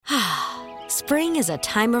Spring is a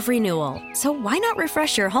time of renewal, so why not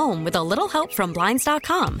refresh your home with a little help from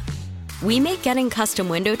Blinds.com? We make getting custom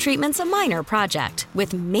window treatments a minor project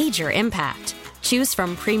with major impact. Choose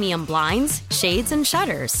from premium blinds, shades, and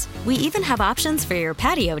shutters. We even have options for your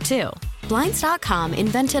patio, too. Blinds.com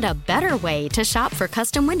invented a better way to shop for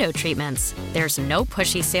custom window treatments. There's no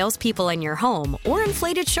pushy salespeople in your home or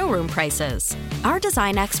inflated showroom prices. Our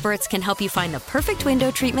design experts can help you find the perfect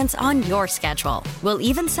window treatments on your schedule. We'll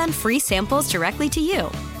even send free samples directly to you.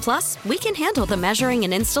 Plus, we can handle the measuring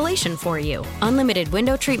and installation for you. Unlimited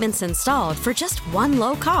window treatments installed for just one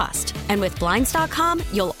low cost. And with Blinds.com,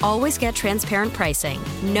 you'll always get transparent pricing.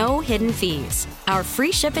 No hidden fees. Our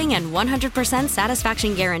free shipping and 100%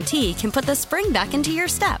 satisfaction guarantee can put the spring back into your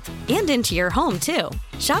step and into your home, too.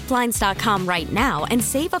 Shop Blinds.com right now and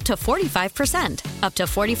save up to 45%. Up to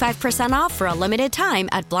 45% off for a limited time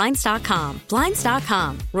at Blinds.com.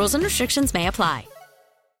 Blinds.com. Rules and restrictions may apply.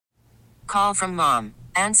 Call from mom.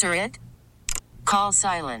 Answer it. Call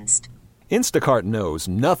silenced. Instacart knows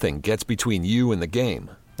nothing gets between you and the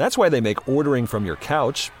game. That's why they make ordering from your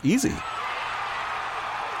couch easy.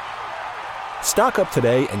 Stock up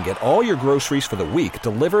today and get all your groceries for the week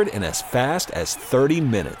delivered in as fast as 30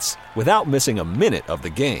 minutes without missing a minute of the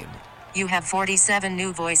game. You have 47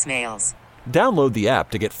 new voicemails. Download the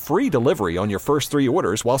app to get free delivery on your first 3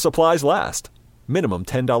 orders while supplies last. Minimum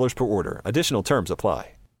 $10 per order. Additional terms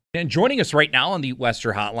apply. And joining us right now on the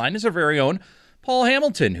Wester Hotline is our very own Paul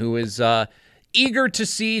Hamilton, who is eager to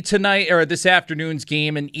see tonight or this afternoon's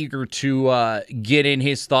game and eager to get in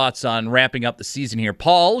his thoughts on wrapping up the season here.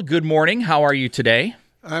 Paul, good morning. How are you today?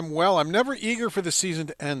 I'm well. I'm never eager for the season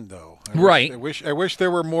to end, though. Right. I wish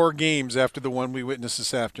there were more games after the one we witnessed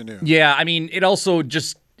this afternoon. Yeah, I mean, it also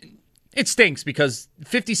just it stinks because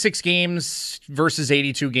 56 games versus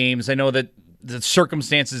 82 games. I know that the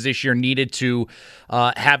circumstances this year needed to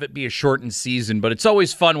have it be a shortened season, but it's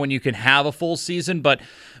always fun when you can have a full season. But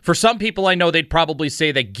for some people, I know they'd probably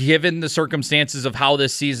say that given the circumstances of how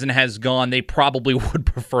this season has gone, they probably would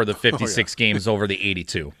prefer the 56 games over the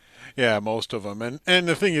 82. Yeah, most of them. And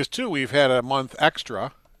the thing is, too, we've had a month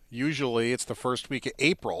extra. Usually it's the first week of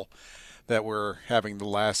April that we're having the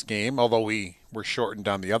last game, although we were shortened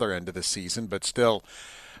on the other end of the season, but still.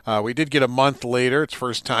 We did get a month later. It's the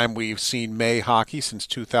first time we've seen May hockey since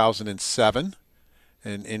 2007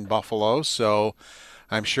 in Buffalo. So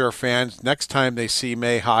I'm sure fans, next time they see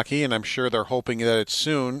May hockey, and I'm sure they're hoping that it's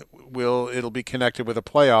soon, it'll be connected with a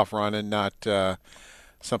playoff run and not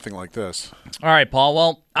something like this. All right, Paul.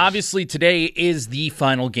 Well, obviously today is the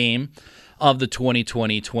final game of the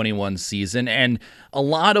 2020-21 season, and a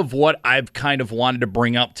lot of what I've kind of wanted to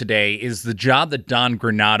bring up today is the job that Don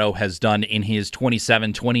Granato has done in his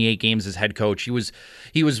 28 games as head coach. He was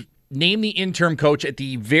named the interim coach at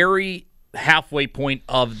the very halfway point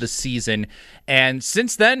of the season, and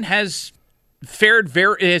since then has fared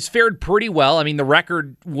pretty well. I mean, the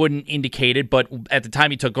record wouldn't indicate it, but at the time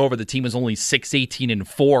he took over, the team was only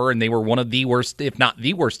 6-18-4, and they were one of the worst, if not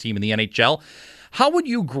the worst team in the NHL. How would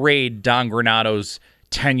you grade Don Granato's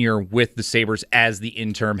tenure with the Sabres as the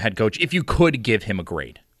interim head coach, if you could give him a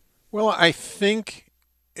grade? Well, I think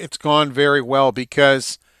it's gone very well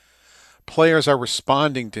because players are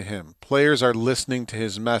responding to him. Players are listening to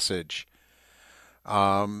his message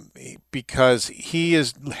because he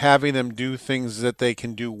is having them do things that they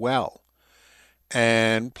can do well.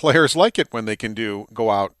 And players like it when they can go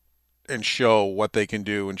out and show what they can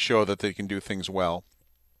do and show that they can do things well.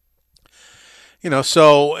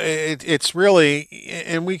 So it's really,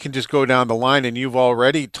 and we can just go down the line, and you've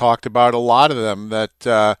already talked about a lot of them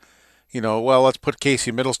that, let's put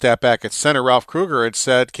Casey Middlestat back at center. Ralph Kruger had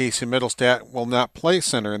said Casey Middlestat will not play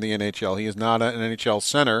center in the NHL. He is not an NHL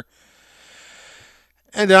center.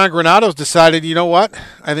 And Don Granato's decided, you know what?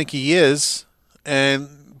 I think he is.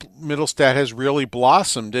 And Middlestat has really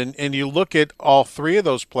blossomed. And you look at all three of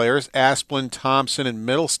those players, Asplund, Thompson, and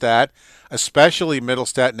Middlestat, especially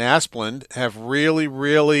Middlestat and Asplund, have really,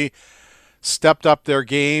 really stepped up their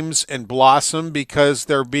games and blossomed because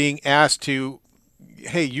they're being asked to,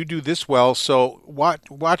 hey, you do this well, so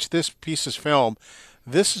watch this piece of film.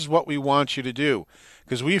 This is what we want you to do.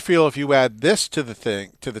 Because we feel if you add this to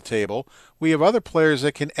the table, we have other players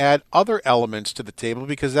that can add other elements to the table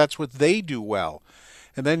because that's what they do well.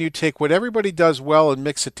 And then you take what everybody does well and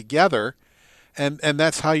mix it together, and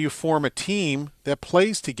that's how you form a team that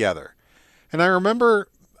plays together. And I remember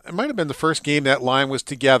it might have been the first game that line was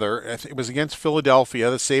together. It was against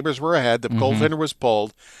Philadelphia. The Sabres were ahead. The goaltender was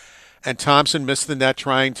pulled, and Thompson missed the net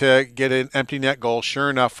trying to get an empty net goal. Sure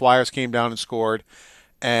enough, Flyers came down and scored.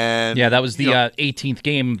 And yeah, that was the 18th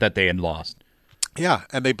game that they had lost. Yeah,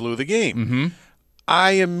 and they blew the game.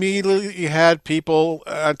 I immediately had people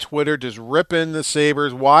on Twitter just ripping the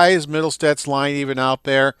Sabres. Why is Middlestad's line even out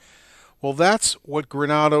there? Well, that's what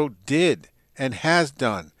Granato did and has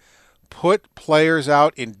done. Put players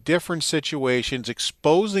out in different situations,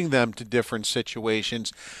 exposing them to different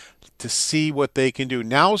situations to see what they can do.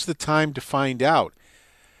 Now's the time to find out.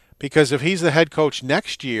 Because if he's the head coach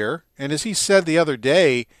next year, and as he said the other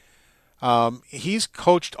day, he's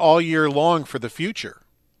coached all year long for the future,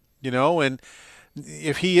 and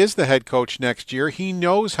if he is the head coach next year, he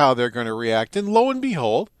knows how they're going to react. And lo and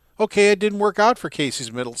behold, okay, it didn't work out for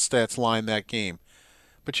Casey Mittelstadt's line that game.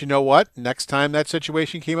 But you know what? Next time that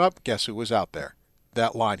situation came up, guess who was out there?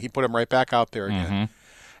 That line. He put him right back out there again. Mm-hmm.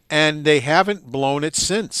 And they haven't blown it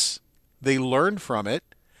since. They learned from it.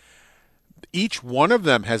 Each one of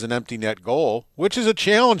them has an empty net goal, which is a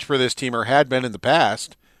challenge for this team, or had been in the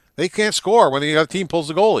past. They can't score when the other team pulls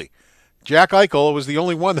the goalie. Jack Eichel was the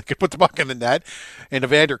only one that could put the puck in the net, and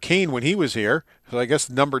Evander Kane when he was here. So I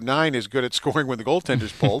guess number 9 is good at scoring when the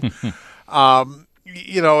goaltender's pulled. And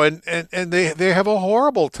they have a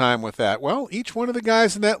horrible time with that. Well, each one of the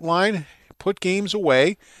guys in that line put games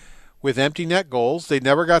away with empty net goals. They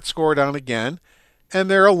never got scored on again, and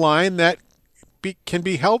they're a line that can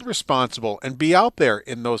be held responsible and be out there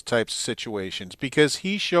in those types of situations because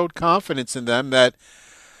he showed confidence in them that.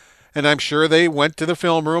 And I'm sure they went to the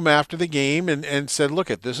film room after the game and said, look,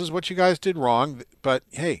 this is what you guys did wrong. But,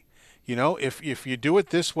 hey, if you do it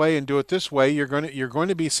this way and do it this way, you're going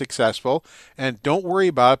to be successful. And don't worry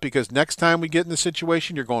about it because next time we get in the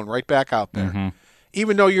situation, you're going right back out there. Mm-hmm.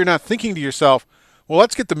 Even though you're not thinking to yourself, well,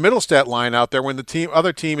 let's get the Mittelstadt line out there when the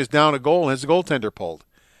other team is down a goal and has the goaltender pulled.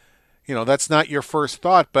 That's not your first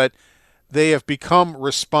thought. But they have become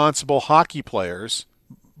responsible hockey players,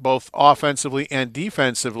 both offensively and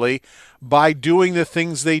defensively, by doing the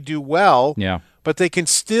things they do well. Yeah. But they can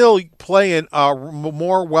still play a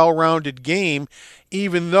more well-rounded game,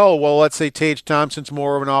 even though, let's say Tage Thompson's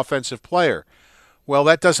more of an offensive player. Well,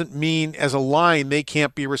 that doesn't mean as a line they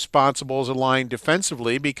can't be responsible as a line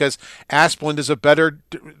defensively because Asplund is a better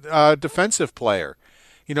defensive player.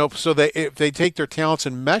 So if they take their talents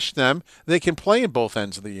and mesh them, they can play in both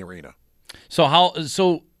ends of the arena.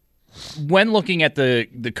 So when looking at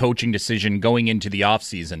the coaching decision going into the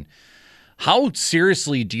offseason, how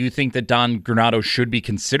seriously do you think that Don Granato should be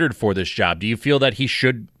considered for this job? Do you feel that he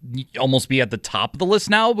should almost be at the top of the list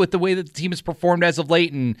now with the way that the team has performed as of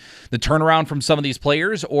late and the turnaround from some of these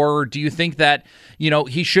players? Or do you think that,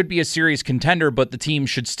 he should be a serious contender, but the team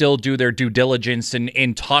should still do their due diligence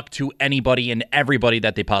and talk to anybody and everybody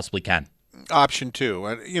that they possibly can? Option 2.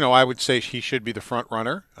 I would say he should be the front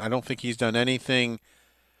runner. I don't think he's done anything.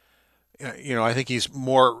 I think he's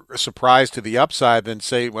more surprised to the upside than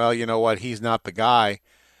say, well, you know what, he's not the guy.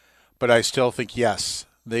 But I still think, yes,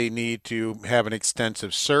 they need to have an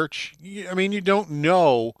extensive search. You don't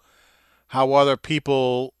know how other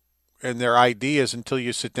people and their ideas until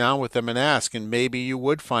you sit down with them and ask, and maybe you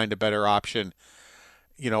would find a better option,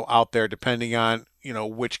 out there depending on,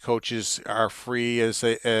 which coaches are free as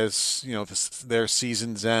their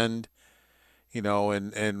seasons end,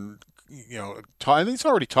 and he's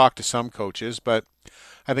already talked to some coaches, but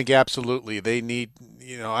I think absolutely they need,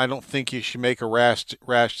 I don't think you should make a rash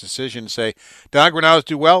decision and say, Don Granato's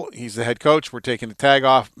do well, he's the head coach, we're taking the tag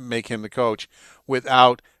off, make him the coach,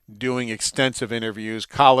 without doing extensive interviews,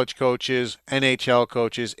 college coaches, NHL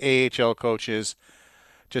coaches, AHL coaches,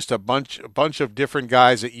 just a bunch of different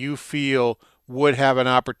guys that you feel would have an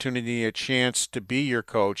opportunity, a chance to be your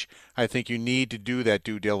coach. I think you need to do that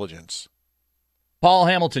due diligence. Paul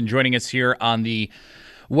Hamilton joining us here on the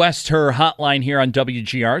West Her Hotline here on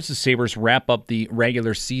WGR as the Sabres wrap up the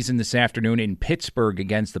regular season this afternoon in Pittsburgh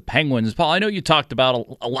against the Penguins. Paul, I know you talked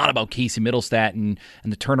about a lot about Casey Mittelstadt and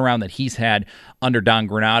the turnaround that he's had under Don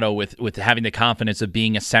Granato with having the confidence of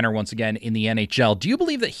being a center once again in the NHL. Do you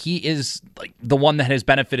believe that he is like the one that has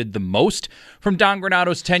benefited the most from Don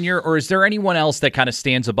Granato's tenure, or is there anyone else that kind of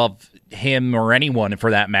stands above him or anyone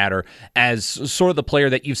for that matter as sort of the player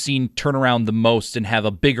that you've seen turn around the most and have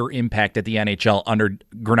a bigger impact at the NHL under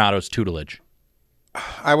Granato's tutelage?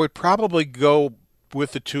 I would probably go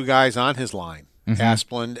with the two guys on his line,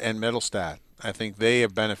 Asplund and Mittelstadt. I think they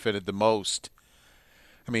have benefited the most.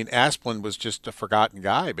 Asplund was just a forgotten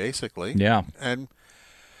guy, basically. Yeah. And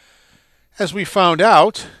as we found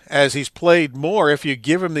out, as he's played more, if you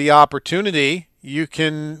give him the opportunity, you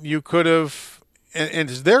could have. And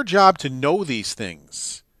it's their job to know these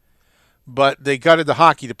things. But they gutted the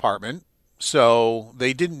hockey department, so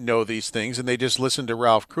they didn't know these things, and they just listened to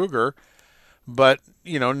Ralph Kruger. But,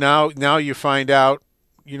 now you find out,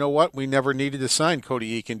 you know what, we never needed to sign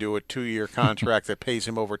Cody Eakin to a 2-year contract that pays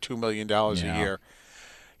him over $2 million a year.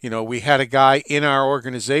 We had a guy in our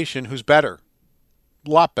organization who's better, a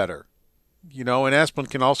lot better. And Asplund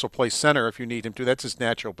can also play center if you need him to. That's his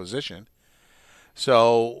natural position.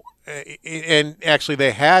 So, and actually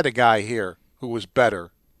they had a guy here who was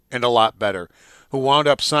better and a lot better, who wound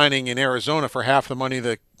up signing in Arizona for half the money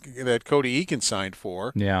that Cody Eakin signed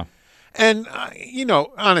for. Yeah. And,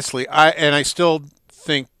 honestly, I still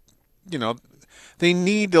think, they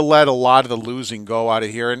need to let a lot of the losing go out of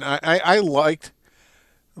here. And I liked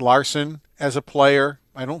Larson as a player.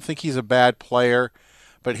 I don't think he's a bad player,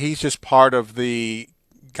 but he's just part of the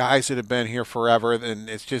guys that have been here forever, and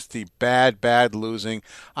it's just the bad losing.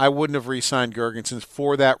 I wouldn't have re-signed Girgensons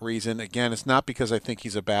for that reason. Again, it's not because I think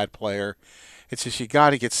he's a bad player. It's just you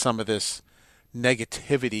got to get some of this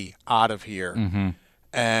negativity out of here. Mm-hmm.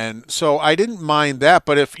 And so I didn't mind that,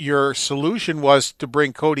 but if your solution was to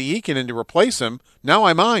bring Cody Eakin in to replace him, now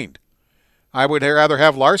I mind. I would rather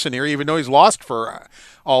have Larson here, even though he's lost for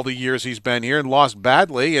all the years he's been here and lost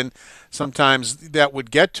badly, and sometimes that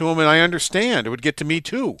would get to him, and I understand. It would get to me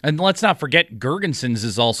too. And let's not forget Girgensons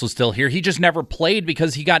is also still here. He just never played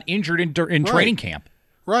because he got injured in Right. training camp.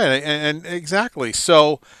 Right, and exactly.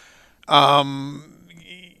 So,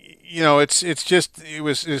 it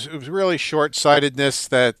was really short-sightedness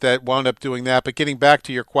that wound up doing that. But getting back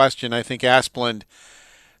to your question, I think Asplund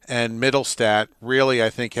and Mittelstadt really, I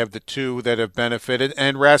think, have the two that have benefited.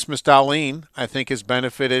 And Rasmus Dahlin, I think, has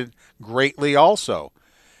benefited greatly also.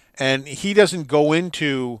 And he doesn't go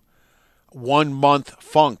into 1 month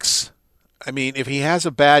funks. I mean, if he has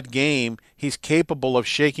a bad game, he's capable of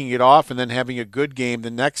shaking it off and then having a good game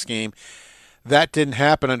the next game. That didn't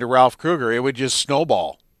happen under Ralph Krueger. It would just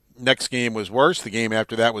snowball. Next game was worse. The game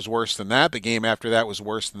after that was worse than that. The game after that was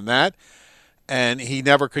worse than that. And he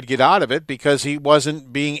never could get out of it because he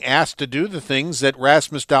wasn't being asked to do the things that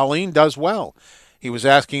Rasmus Dahlin does well. He was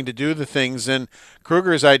asking to do the things, and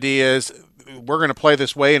Krueger's idea is, we're going to play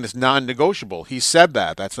this way, and it's non-negotiable. He said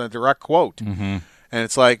that. That's a direct quote. Mm-hmm. And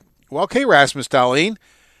it's like, well, okay, Rasmus Dahlin,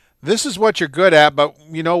 this is what you're good at, but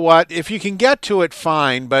you know what? If you can get to it,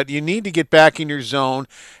 fine, but you need to get back in your zone,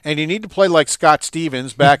 and you need to play like Scott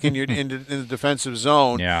Stevens back in the defensive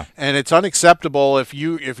zone. Yeah. And it's unacceptable if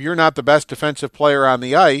you're not the best defensive player on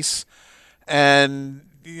the ice. And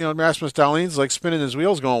Rasmus Dahlin's like spinning his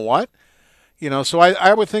wheels, going, "What?" So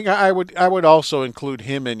I would think I would also include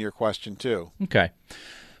him in your question too. Okay,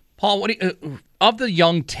 Paul, what of the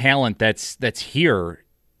young talent that's here?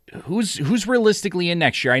 Who's realistically in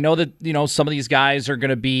next year? I know that some of these guys are going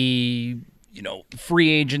to be free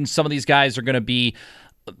agents. Some of these guys are going to be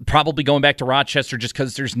probably going back to Rochester just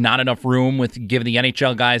because there's not enough room with given the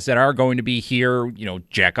NHL guys that are going to be here.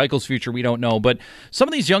 Jack Eichel's future we don't know, but some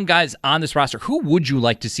of these young guys on this roster, who would you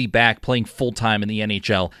like to see back playing full time in the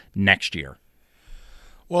NHL next year?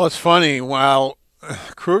 Well, it's funny. While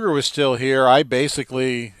Krueger was still here, I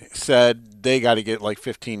basically said they got to get like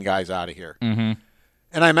 15 guys out of here. Mm-hmm.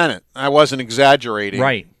 And I meant it. I wasn't exaggerating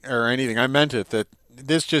right. or anything. I meant it, that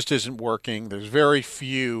this just isn't working. There's very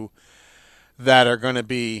few that are going to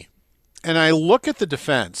be. And I look at the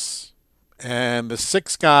defense, and the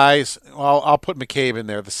 6 guys, well, I'll put McCabe in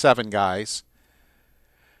there, the 7 guys.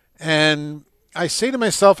 And I say to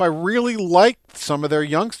myself, I really like some of their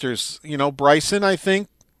youngsters. Bryson, I think,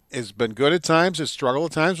 has been good at times, has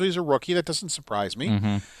struggled at times, but he's a rookie. That doesn't surprise me.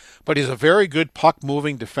 Mm-hmm. But he's a very good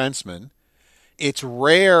puck-moving defenseman. It's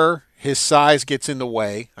rare his size gets in the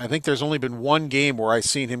way. I think there's only been one game where I've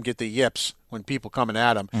seen him get the yips when people coming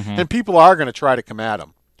at him. Mm-hmm. And people are going to try to come at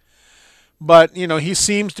him. But, he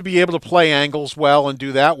seems to be able to play angles well and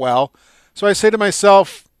do that well. So I say to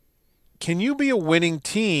myself, can you be a winning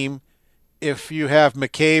team if you have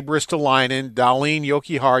McCabe, Ristolainen, Dahlin,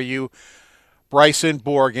 Jokiharju, Bryson,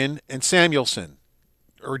 Borgen, and Samuelsson?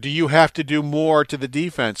 Or do you have to do more to the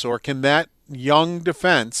defense? Or can that young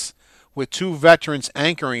defense, with 2 veterans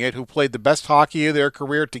anchoring it who played the best hockey of their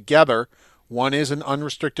career together, one is an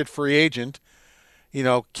unrestricted free agent,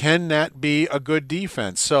 can that be a good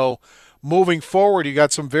defense? So moving forward, you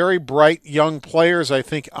got some very bright young players, I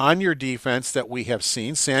think, on your defense that we have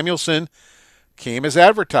seen. Samuelsson came as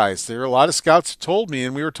advertised. There are a lot of scouts who told me,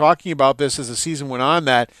 and we were talking about this as the season went on,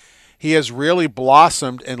 that he has really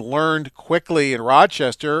blossomed and learned quickly in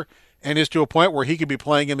Rochester and is to a point where he could be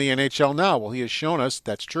playing in the NHL now. Well, he has shown us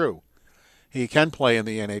that's true. He can play in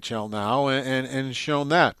the NHL now and shown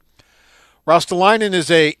that. Ristolainen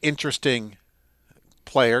is a interesting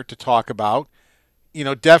player to talk about.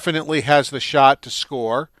 Definitely has the shot to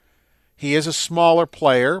score. He is a smaller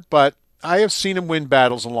player, but I have seen him win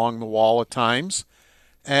battles along the wall at times.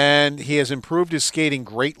 And he has improved his skating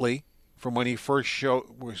greatly from when he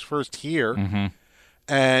was first here, Mm-hmm.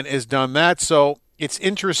 and has done that. So it's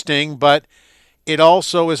interesting, but it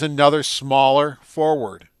also is another smaller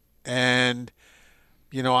forward. And,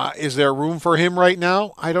 is there room for him right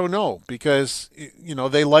now? I don't know, because,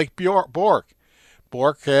 they like Bork.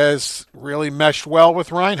 Bork has really meshed well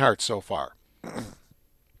with Reinhart so far.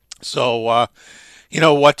 So,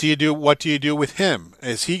 what do you do? What do you do with him?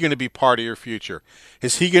 Is he going to be part of your future?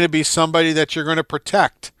 Is he going to be somebody that you're going to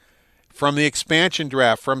protect from the expansion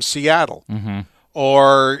draft from Seattle? Mm-hmm.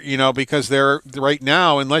 Or, because they're right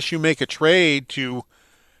now, unless you make a trade to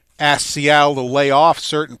ask Seattle to lay off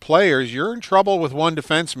certain players, you're in trouble with one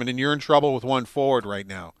defenseman and you're in trouble with one forward right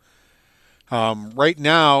now. Right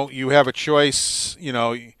now, you have a choice,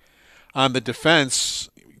 on the defense.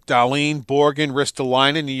 Dahlin, Borgen,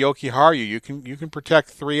 Ristolainen, and Jokiharju. You can protect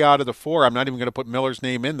 3 out of the 4. I'm not even going to put Miller's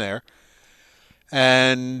name in there.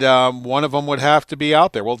 And one of them would have to be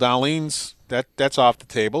out there. Well, Dahlin's that's off the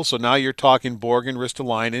table. So now you're talking Borgen,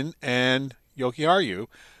 Ristolainen, and Jokiharju.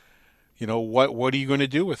 What are you going to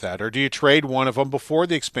do with that? Or do you trade one of them before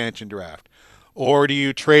the expansion draft? Or do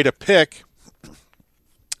you trade a pick?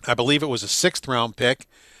 I believe it was a 6th-round pick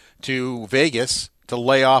to Vegas to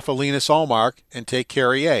lay off Linus Ullmark and take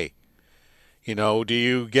Carrier. Do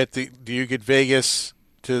you get Vegas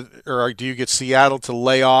or do you get Seattle to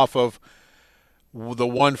lay off of the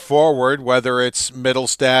one forward, whether it's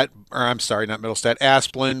Asplund,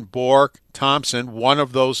 Bork, Thompson? One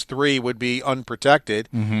of those 3 would be unprotected.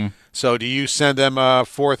 Mm-hmm. So do you send them a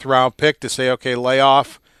 4th-round pick to say, okay, lay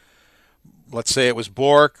off, let's say it was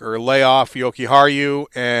Bork, or lay off Jokiharju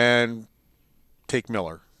and take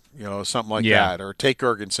Miller? Something like that, or take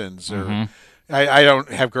Gergensons. Mm-hmm. Or I don't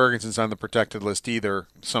have Gergensons on the protected list either.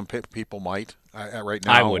 Some people might right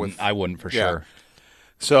now. I wouldn't for sure.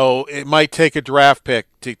 So it might take a draft pick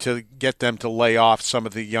to get them to lay off some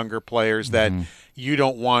of the younger players that you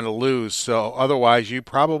don't want to lose. So otherwise, you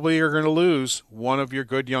probably are going to lose one of your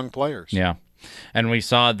good young players. Yeah, and we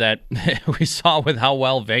saw with how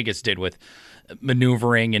well Vegas did with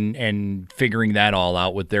maneuvering and figuring that all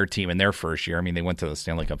out with their team in their first year. I mean, they went to the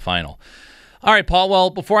Stanley Cup final. All right, Paul, well,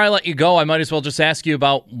 before I let you go, I might as well just ask you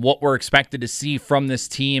about what we're expected to see from this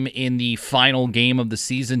team in the final game of the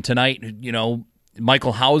season tonight.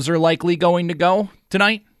 Michael Hauser likely going to go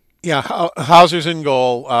tonight? Yeah, Hauser's in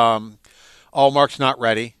goal. Ullmark's not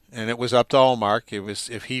ready, and it was up to Ullmark. It was,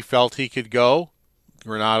 if he felt he could go,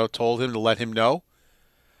 Granato told him to let him know.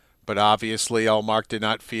 But obviously, Ullmark did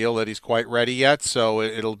not feel that he's quite ready yet, so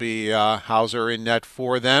it'll be Hauser in net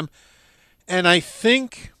for them. And I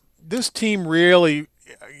think this team really,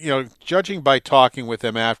 judging by talking with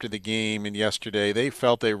them after the game and yesterday, they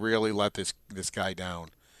felt they really let this guy down.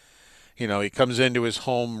 He comes into his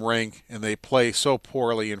home rink, and they play so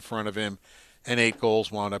poorly in front of him, and 8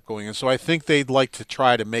 goals wound up going in. So I think they'd like to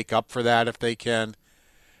try to make up for that if they can.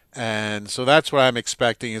 And so that's what I'm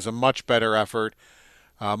expecting, is a much better effort.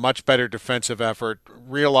 Much better defensive effort,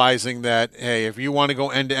 realizing that, hey, if you want to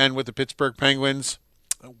go end-to-end with the Pittsburgh Penguins,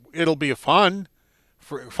 it'll be a fun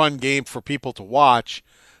game for people to watch,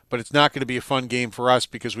 but it's not going to be a fun game for us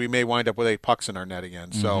because we may wind up with 8 pucks in our net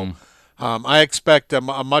again. So I expect a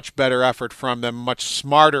much better effort from them, much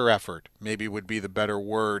smarter effort, maybe would be the better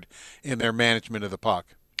word, in their management of the puck.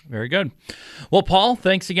 Very good. Well, Paul,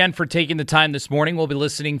 thanks again for taking the time this morning. We'll be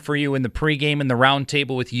listening for you in the pregame and the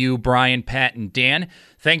roundtable with you, Brian, Pat, and Dan.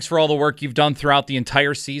 Thanks for all the work you've done throughout the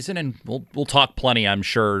entire season, and we'll talk plenty, I'm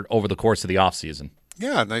sure, over the course of the offseason.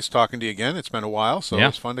 Yeah, nice talking to you again. It's been a while, so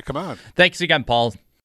It's fun to come on. Thanks again, Paul.